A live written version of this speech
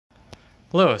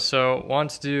Hello, so want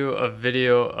to do a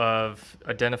video of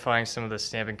identifying some of the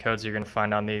stamping codes you're going to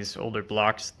find on these older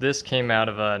blocks. This came out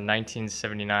of a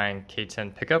 1979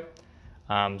 K10 pickup,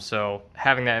 so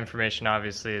having that information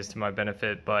obviously is to my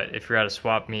benefit, but if you're at a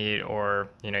swap meet or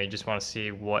you just want to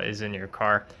see what is in your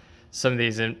car, some of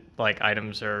these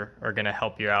items are going to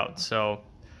help you out. So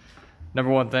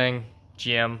number one thing,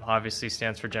 GM obviously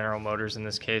stands for General Motors in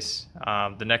this case.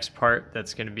 The next part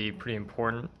that's going to be pretty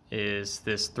important is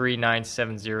this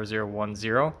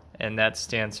 397010, and that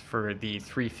stands for the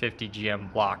 350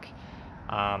 GM block.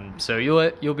 So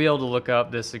you'll be able to look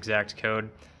up this exact code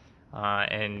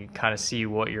and kind of see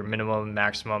what your minimum and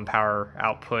maximum power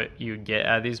output you'd get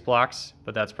out of these blocks,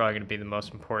 but that's probably going to be the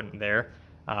most important there,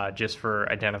 just for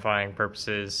identifying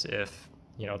purposes. If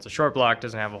it's a short block,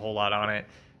 doesn't have a whole lot on it,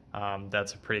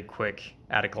 that's a pretty quick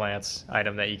at a glance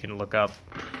item that you can look up.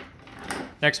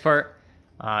 Next part,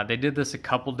 they did this a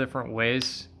couple different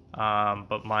ways,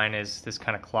 but mine is this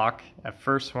kind of clock. At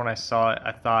first when I saw it,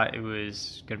 I thought it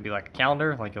was going to be like a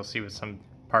calendar, like you'll see with some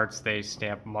parts they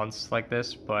stamp months like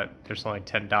this, but there's only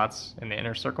 10 dots in the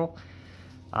inner circle.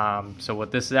 So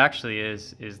what this actually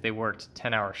is they worked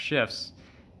 10-hour shifts,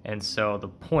 and so the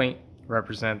point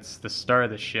represents the start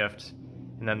of the shift,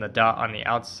 and then the dot on the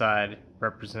outside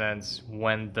represents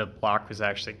when the block was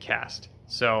actually cast.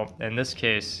 So in this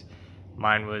case,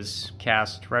 mine was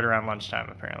cast right around lunchtime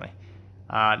apparently.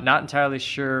 Not entirely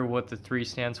sure what the 3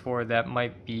 stands for. That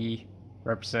might be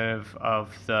representative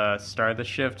of the start of the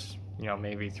shift,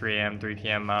 maybe 3 a.m., 3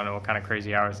 p.m. I don't know what kind of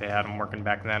crazy hours they had them working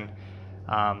back then.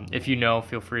 If you know,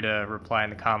 feel free to reply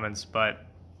in the comments, but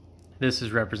this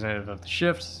is representative of the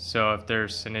shift. So if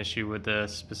there's an issue with the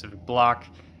specific block,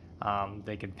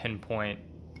 they can pinpoint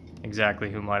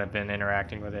exactly who might have been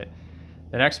interacting with it.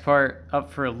 The next part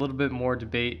up for a little bit more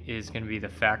debate is going to be the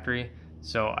factory.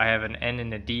 So I have an N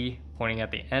and a D pointing at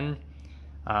the N.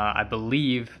 I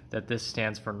believe that this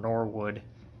stands for Norwood,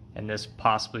 and this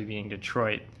possibly being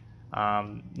Detroit.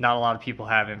 Not a lot of people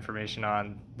have information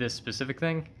on this specific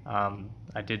thing.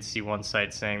 I did see one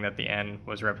site saying that the N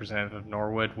was representative of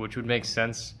Norwood, which would make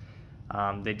sense.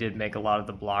 They did make a lot of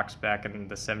the blocks back in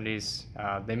the 70s.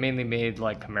 They mainly made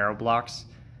like Camaro blocks,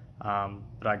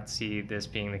 but I could see this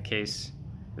being the case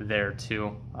there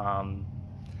too.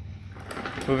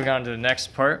 Moving on to the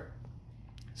next part.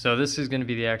 So this is going to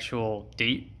be the actual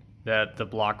date that the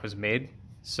block was made.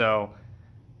 So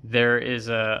there is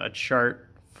a chart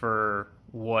for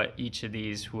what each of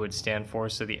these would stand for.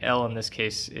 So the L in this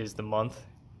case is the month.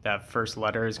 That first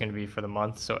letter is going to be for the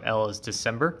month. So L is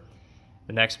December.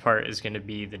 The next part is going to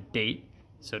be the date.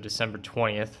 So December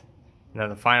 20th. And then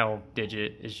the final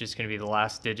digit is just going to be the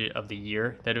last digit of the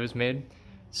year that it was made.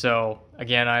 So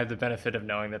again, I have the benefit of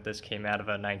knowing that this came out of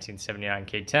a 1979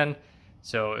 K10.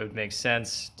 So it would make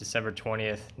sense. December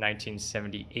 20th,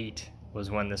 1978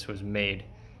 was when this was made.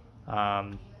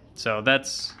 So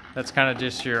that's kind of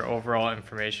just your overall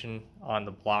information on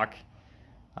the block.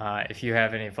 If you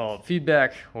have any follow-up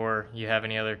feedback or you have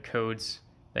any other codes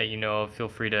that you know of, feel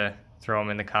free to throw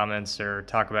them in the comments or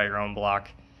talk about your own block.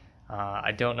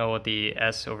 I don't know what the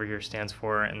S over here stands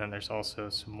for, and then there's also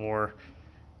some more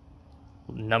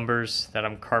numbers that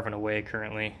I'm carving away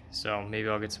currently, so maybe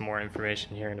I'll get some more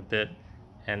information here in a bit,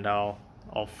 and I'll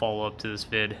follow up to this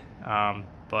vid.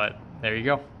 But there you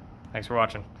go. Thanks for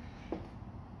watching.